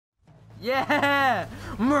Yeah!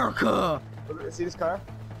 Merca! See this car?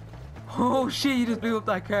 Oh shit, you just blew up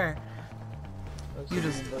that car. You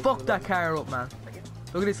just fucked that car up, man.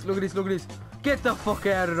 Look at this, look at this, look at this. Get the fuck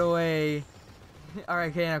out of the way.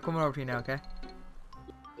 Alright, okay, I'm coming over to you now, okay?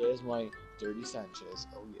 There's my dirty Sanchez.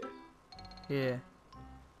 Oh yeah. Yeah.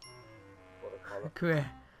 What I call it. Come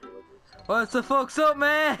here. What's the fuck's up,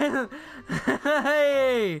 man?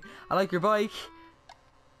 Hey! I like your bike.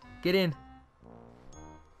 Get in.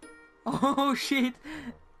 Oh shit.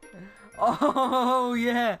 Oh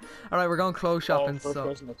yeah. Alright, we're going clothes shopping, first so.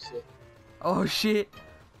 person looks sick. Oh shit.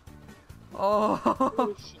 Oh.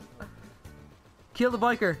 Oh shit. Kill the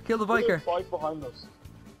biker. Kill the biker. There's a bike behind us.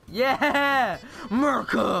 Yeah!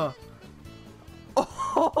 Merca!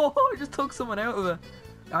 Oh, I just took someone out of it.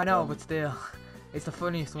 I know, but still. It's the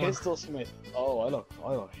funniest one. Pistol Smith. Oh, I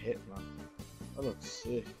look hit, man. I look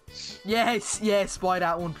sick. Yes, yes, buy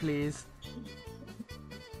that one, please.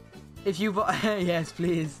 If you buy, yes,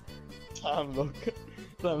 please. Damn, look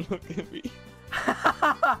at me.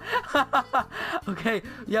 Okay,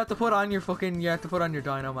 you have to put on your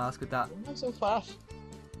dino mask with that. Why am I so fat?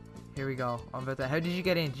 Here we go. I'm about to. How did you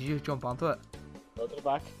get in? Did you just jump onto it? Go to the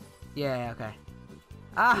back. Yeah, okay.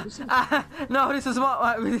 No, this isn't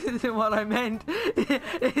what I meant.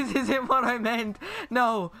 This isn't what I meant.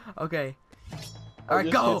 No. Okay.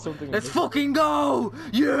 Alright, go! Let's fucking go!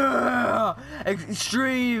 Yeah!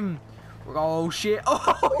 Extreme! Oh shit.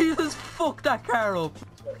 Oh, you just fucked that car up.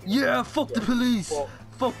 Yeah, fuck the police.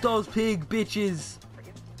 Fuck those pig bitches.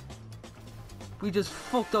 We just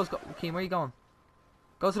fucked those. Keen, where are you going?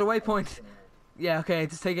 Go to the waypoint. Yeah, okay,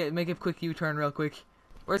 just take it, make a quick U-turn real quick.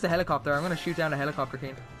 Where's the helicopter? I'm gonna shoot down the helicopter,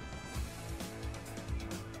 Keen.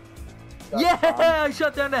 Yeah, I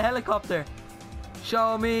shot down the helicopter.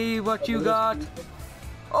 Show me what you got.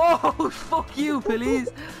 Oh, fuck you, police.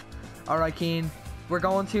 Alright, Keen. We're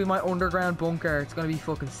going to my underground bunker. It's gonna be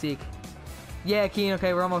fucking sick. Yeah, Keen,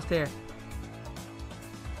 okay, we're almost here.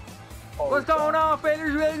 Oh, what's going on,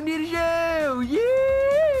 fellas? Welcome to the show!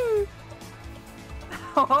 Yeah!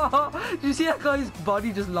 Did you see that guy's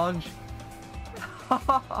body just launch?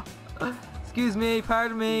 Excuse me,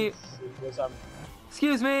 pardon me.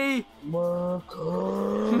 Excuse me!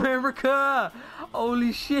 America!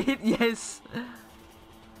 Holy shit, yes!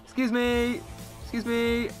 Excuse me! Excuse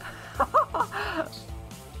me!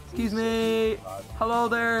 Excuse me! Hello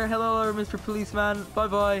there, Mr. Policeman. Bye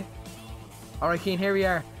bye. Alright, Keen, here we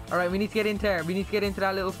are. Alright, we need to get into there. We need to get into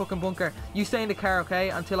that little fucking bunker. You stay in the car, okay?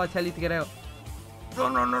 Until I tell you to get out.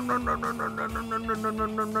 Run, run, run, run, run, run, run, run, run, run, run, run,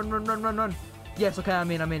 run, run, run, run, run, run, run. Yes, okay, I'm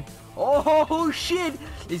in. Oh shit!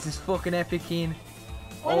 This is fucking epic, Keen.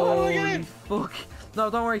 Holy fuck. No,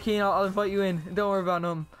 don't worry, Keen, I'll invite you in. Don't worry about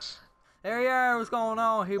them. There you are, what's going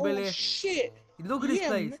on, hillbilly? Oh shit! Look at this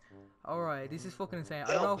place. Alright, this is fucking insane.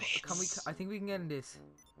 I don't know, I think we can get in this.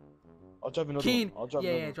 I'll drive another Keen. one.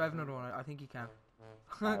 Yeah, drive another one. I think you can.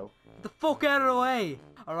 Get the fuck out of the way!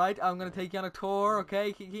 Alright, I'm gonna take you on a tour,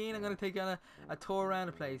 okay, Keen? I'm gonna take you on a tour around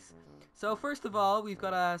the place. So, first of all, we've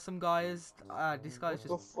got some guys. This guy's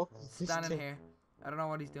just standing here. I don't know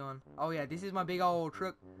what he's doing. Oh, yeah, this is my big old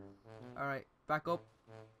truck. Alright, back up.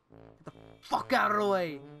 Get the fuck out of the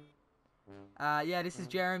way! Yeah, this is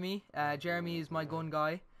Jeremy. Jeremy is my gun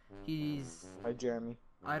guy. Hi, Jeremy.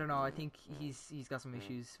 I don't know, I think he's got some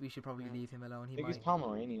issues. We should probably leave him alone. I think he's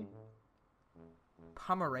Pomeranian.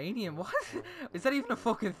 Pomeranian? What? Is that even a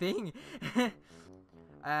fucking thing?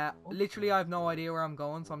 Literally, I have no idea where I'm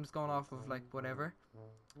going, so I'm just going off of, like, whatever.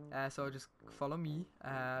 So just follow me.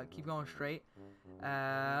 Keep going straight.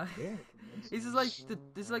 This is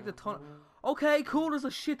like the ton. Okay, cool. There's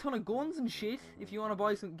a shit ton of guns and shit. If you want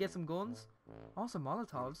to get some guns. Oh, some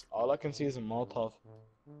Molotovs. All I can see is a Molotov.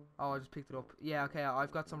 Oh, I just picked it up. Yeah, okay.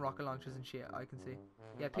 I've got some rocket launchers and shit. I can see.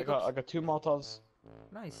 Yeah, I got 2 Molotovs.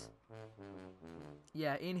 Nice.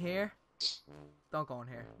 Yeah, in here. Don't go in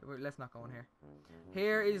here. Let's not go in here.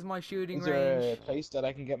 Here is my shooting range. Is there a place that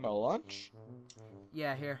I can get my lunch?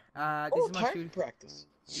 Yeah, here. This is my shooting practice.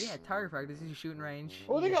 Yeah, target practice. This is your shooting range.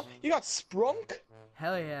 Oh, you got sprunk?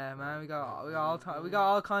 Hell yeah, man. We got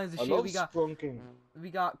all kinds of shit. I love sprunking. We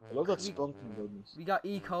got. I love that sprunking goodness. We got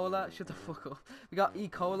E. Cola. Shut the fuck up. We got E.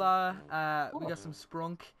 Cola. We got some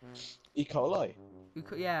sprunk. E. coli.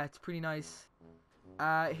 Yeah, it's pretty nice.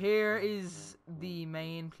 Here is the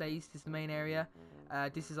main place. This is the main area.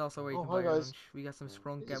 This is also where you can buy your lunch. We got some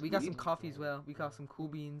sprunk. We got some coffee as well. We got some cool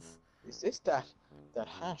beans. Is this that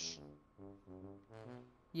hash?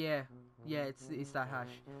 Yeah, it's that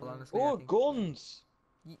hash. Honestly, oh, guns.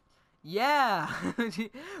 Yeah.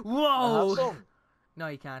 Whoa. No,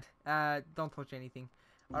 you can't. Don't touch anything.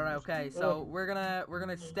 All right. Okay. So we're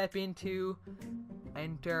gonna step into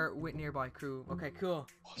enter with nearby crew. Okay. Cool.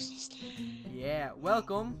 What's this thing? Yeah.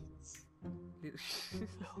 Welcome.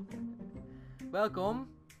 Welcome.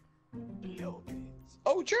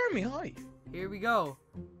 Oh, Jeremy, hi. Here we go.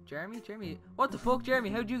 Jeremy. What the fuck, Jeremy?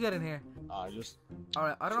 How'd you get in here? Just.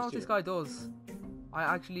 Alright, I don't know what this guy does. I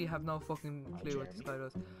actually have no fucking clue what this guy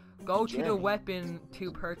does. Go to the weapon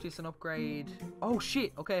to purchase an upgrade. Oh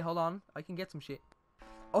shit. Okay, hold on. I can get some shit.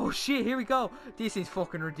 Oh shit, here we go. This is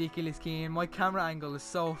fucking ridiculous, Keen. My camera angle is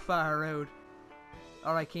so far out.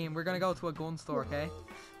 Alright, Keen, we're gonna go to a gun store, okay?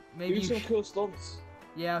 Maybe Do some cool stunts.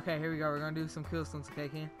 Yeah, okay, here we go. We're gonna do some cool stunts, okay,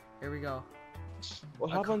 Keen? Here we go.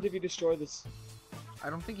 What happened if you destroy this? I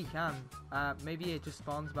don't think he can. Maybe it just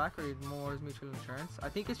spawns back or more as mutual insurance. I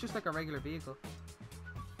think it's just like a regular vehicle.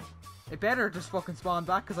 It better just fucking spawn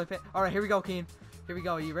back because I think. Alright, here we go, Keen. Here we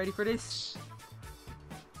go. Are you ready for this?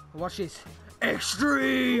 Watch this.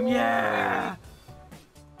 Extreme! Yeah!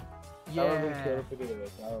 Yeah!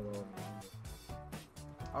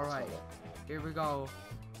 Alright. Here we go.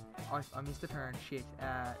 I missed the turn. Shit.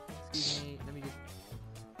 Excuse me. Let me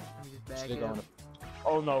just back it up.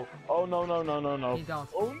 Oh no. Oh no. Keen, don't.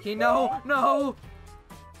 Oh, Keen, no!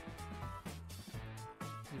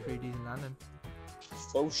 This is pretty decent landing.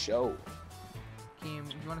 So show. Keen,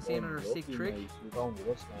 do you want to see another sick trick? Mate. You're going with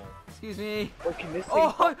us now. Excuse me. Look, can this thing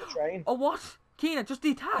stop the train? Oh, what? Keen, it just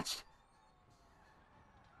detached.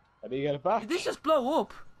 How do you get it back? Did this just blow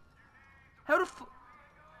up? How the f...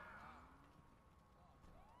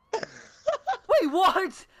 Wait,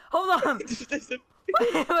 what? Hold on.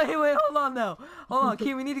 Wait, hold on now. Hold on,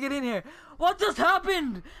 Keen, we need to get in here. What just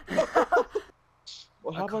happened?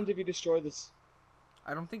 What happened if you destroy this?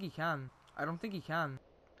 I don't think he can. I got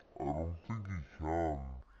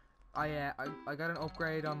an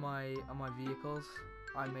upgrade on my vehicles.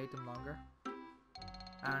 I made them longer.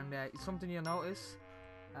 And something you'll notice.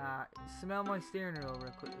 Smell my steering wheel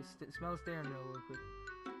real quick. Smell the steering wheel real quick.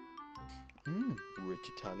 Rich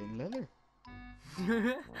Italian leather.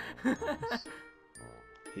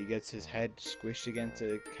 He gets his head squished against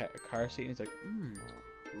a car seat and he's like,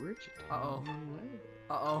 rich Italian leather.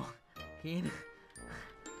 Uh-oh. Keen.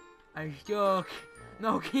 I'm stuck.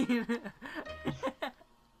 No, Keen.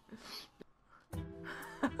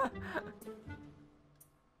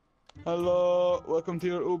 Hello, welcome to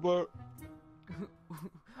your Uber.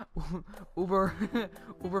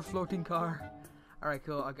 Uber floating car. Alright,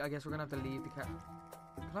 cool. I guess we're gonna have to leave the car.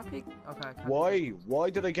 Can I pick? Okay, I can't. Why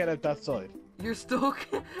did I get out that side? You're stuck.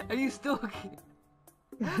 Are you stuck?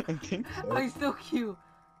 I think so. I stuck you.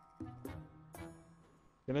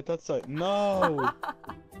 Get out that side. No!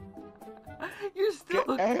 You're stuck.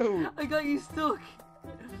 Get out! I got you stuck.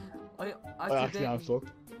 Actually, I'm stuck.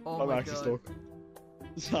 Oh I'm my actually God. stuck.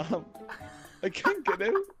 Sam, I can't get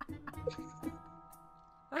out.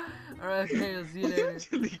 Alright, okay, I'll see you I later.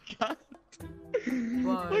 actually can't.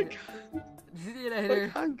 Bye. I can't. See you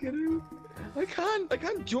later. I can't get out. I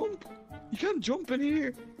can't jump. You can't jump in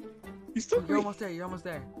here. You stuck You're me. almost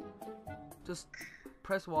there. Just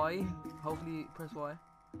press Y. Hopefully press Y.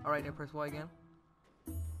 Alright, now press Y again.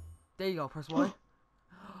 There you go, press Y.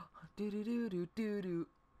 Do.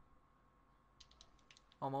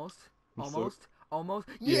 Almost.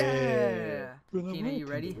 Yeah! Keen, are you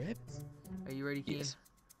ready? Are you ready, Keen? Yes.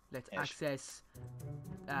 Let's Yes. access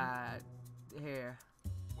here.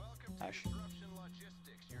 Ash.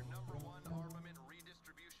 Logistics, your #1 armament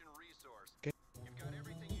redistribution resource. Okay. You've got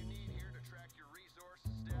everything you need here to track your resource,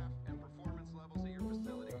 staff, and performance levels at your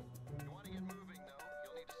facility. You want to get moving, though,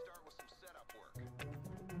 you'll need to start with some setup work.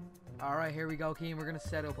 Alright, here we go, Keen. We're gonna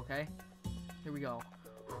set up, okay? Here we go.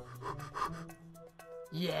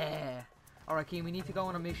 Yeah! Alright, Keen, we need to go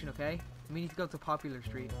on a mission, okay? We need to go to Popular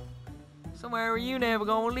Street. Somewhere where you never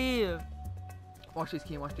gonna live. Watch this,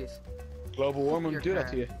 Keen, watch this. Global warming your do that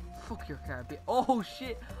car. to you. Fuck your car, bitch. Oh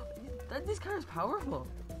shit! This car is powerful.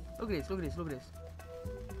 Look at this.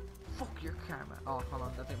 Fuck your car, man. Oh, hold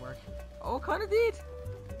on, that didn't work. Oh, it kinda did!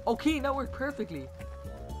 Okay, that worked perfectly.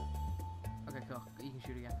 Okay, cool. You can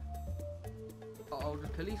shoot again. Oh,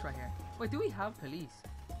 there's police right here. Wait, do we have police?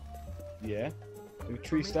 Yeah. We have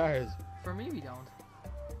 3 stars. For me, we don't.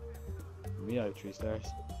 Me, I have 3 stars.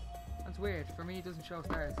 That's weird. For me, it doesn't show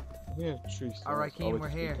stars. We have 3 stars. Alright, Keen, Oh, we're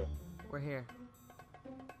it's here. Twitter. We're here.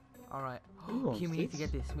 Alright. Ooh, Keen, we need to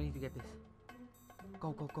six. get this. We need to get this.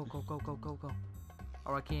 Go.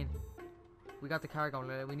 Alright, Keen. We got the car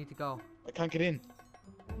going. We need to go. I can't get in.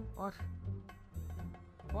 What?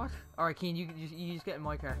 Alright, Keen, you just get in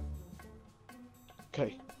my car.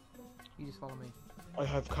 Okay. You just follow me. I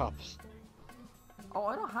have cops. Oh,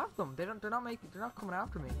 I don't have them. They're not coming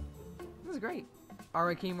after me. This is great.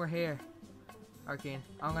 Alright, Keen, we're here. Alright, Keen,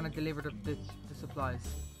 I'm gonna deliver the supplies.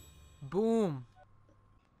 Boom.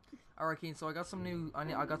 Alright, Keen, so I got some new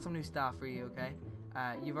staff for you, okay?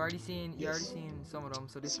 You've already seen some of them.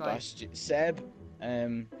 So this guy, Seb,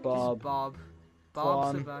 Bob, Bob,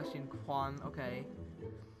 Quan. Sebastian, Quan. Okay.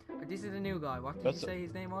 This is the new guy. What did you say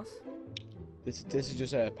his name was? This is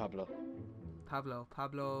just Pablo.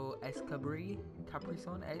 Pablo Escabri,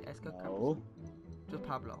 Capri-Sun, No. Just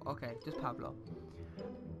Pablo. Okay, just Pablo.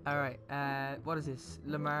 All right. What is this?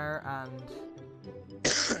 Lamar and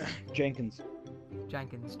Jenkins.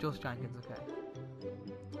 Jenkins. Just Jenkins. Okay.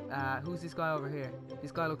 Who's this guy over here?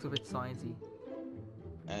 This guy looks a bit sciencey.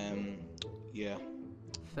 Yeah.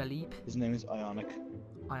 Philippe. His name is Ionic.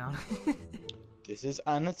 Ionic. This is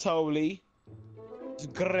Anatoly. This is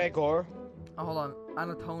Gregor. Oh, hold on.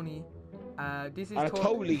 Anatoly. This is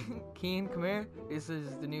Anatoly. Keen, come here. This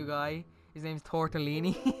is the new guy. His name's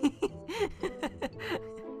Tortellini.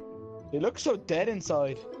 He looks so dead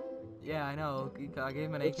inside. Yeah, I know. I gave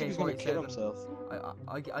him an Looks like he's gonna kill AK-47. himself.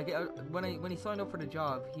 When he signed up for the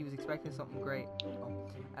job, he was expecting something great.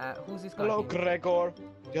 Who's this guy? Hello, Keen? Gregor.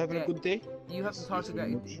 You having Yeah. a good day? You have to talk to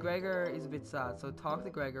Gregor. Gregor is a bit sad, so talk to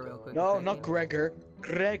Gregor real quick. No, okay, not Keen? Gregor.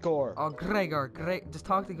 Gregor. Oh, Gregor. Just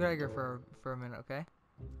talk to Gregor for a minute, okay?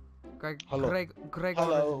 Hello. Gregor.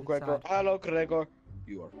 Hello, is Gregor. sad. Hello, Gregor.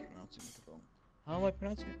 You are pronouncing it wrong. How am I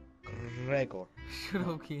pronouncing it? Gregor. Shut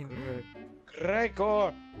up, Keen. Gregor.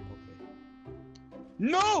 Okay.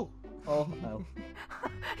 No! Oh no.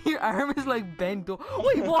 Your arm is like bent up.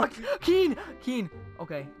 Wait, what? Keen.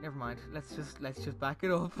 Okay, never mind. Let's just back it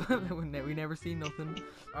up. We never seen nothing.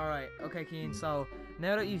 All right. Okay, Keen. So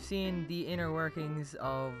now that you've seen the inner workings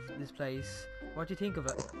of this place, what do you think of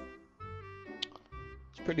it?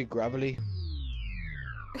 It's pretty gravelly.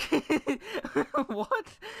 What?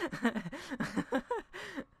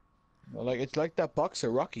 Well, like it's like that boxer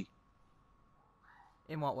Rocky.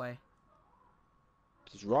 In what way?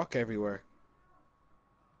 There's rock everywhere.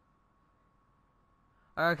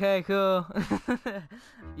 Okay, cool.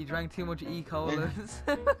 You drank too much E. coli.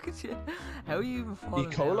 Look at you. How are you even E. falling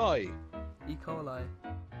down? coli. E. coli.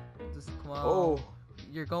 Just come on. Oh.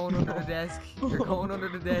 You're going under the desk. You're going under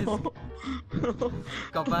the desk.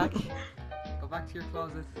 Go back. Go back to your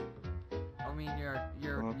closet. I mean, you're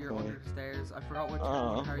Okay. under the stairs. I forgot which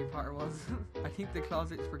one Harry Potter was. I think the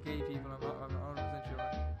closet's for gay people. I'm not 100% sure.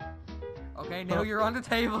 Okay, now you're on the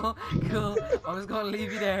table. Cool. I'm just gonna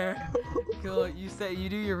leave you there. Cool. You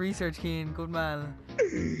do your research, Keen. Good man.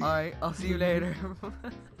 All right. I'll see you later. What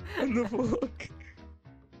the fuck?